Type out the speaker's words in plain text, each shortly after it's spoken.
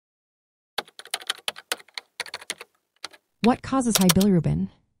What causes high bilirubin?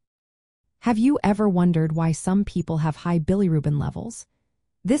 Have you ever wondered why some people have high bilirubin levels?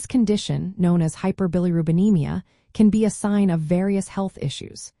 This condition, known as hyperbilirubinemia, can be a sign of various health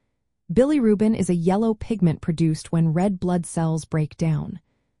issues. Bilirubin is a yellow pigment produced when red blood cells break down.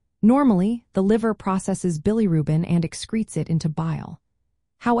 Normally, the liver processes bilirubin and excretes it into bile.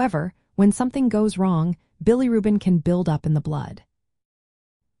 However, when something goes wrong, bilirubin can build up in the blood.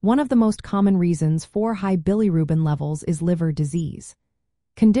 One of the most common reasons for high bilirubin levels is liver disease.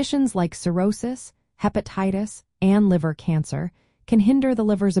 Conditions like cirrhosis, hepatitis, and liver cancer can hinder the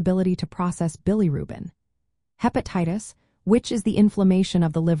liver's ability to process bilirubin. Hepatitis, which is the inflammation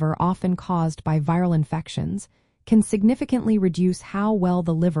of the liver often caused by viral infections, can significantly reduce how well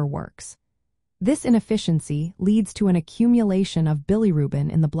the liver works. This inefficiency leads to an accumulation of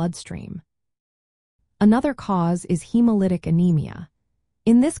bilirubin in the bloodstream. Another cause is hemolytic anemia.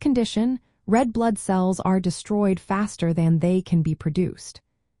 In this condition, red blood cells are destroyed faster than they can be produced.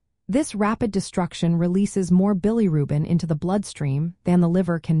 This rapid destruction releases more bilirubin into the bloodstream than the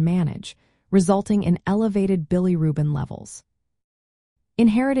liver can manage, resulting in elevated bilirubin levels.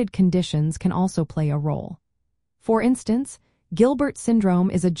 Inherited conditions can also play a role. For instance, Gilbert syndrome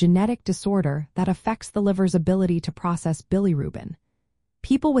is a genetic disorder that affects the liver's ability to process bilirubin.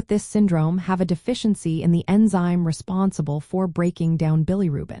 People with this syndrome have a deficiency in the enzyme responsible for breaking down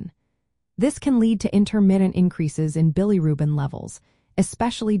bilirubin. This can lead to intermittent increases in bilirubin levels,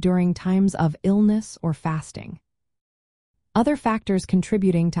 especially during times of illness or fasting. Other factors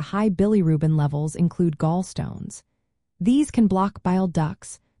contributing to high bilirubin levels include gallstones. These can block bile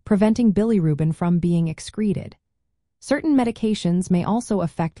ducts, preventing bilirubin from being excreted. Certain medications may also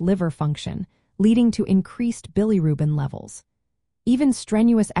affect liver function, leading to increased bilirubin levels. Even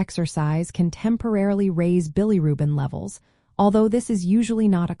strenuous exercise can temporarily raise bilirubin levels, although this is usually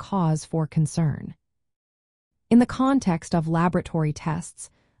not a cause for concern. In the context of laboratory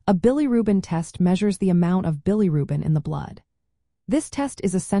tests, a bilirubin test measures the amount of bilirubin in the blood. This test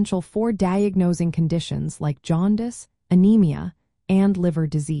is essential for diagnosing conditions like jaundice, anemia, and liver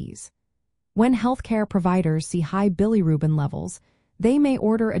disease. When healthcare providers see high bilirubin levels, they may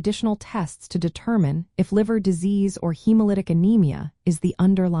order additional tests to determine if liver disease or hemolytic anemia is the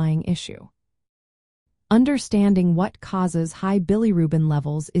underlying issue. Understanding what causes high bilirubin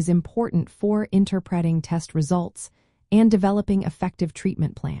levels is important for interpreting test results and developing effective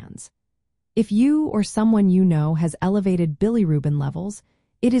treatment plans. If you or someone you know has elevated bilirubin levels,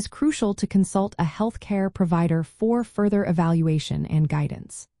 it is crucial to consult a healthcare provider for further evaluation and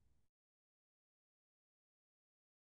guidance.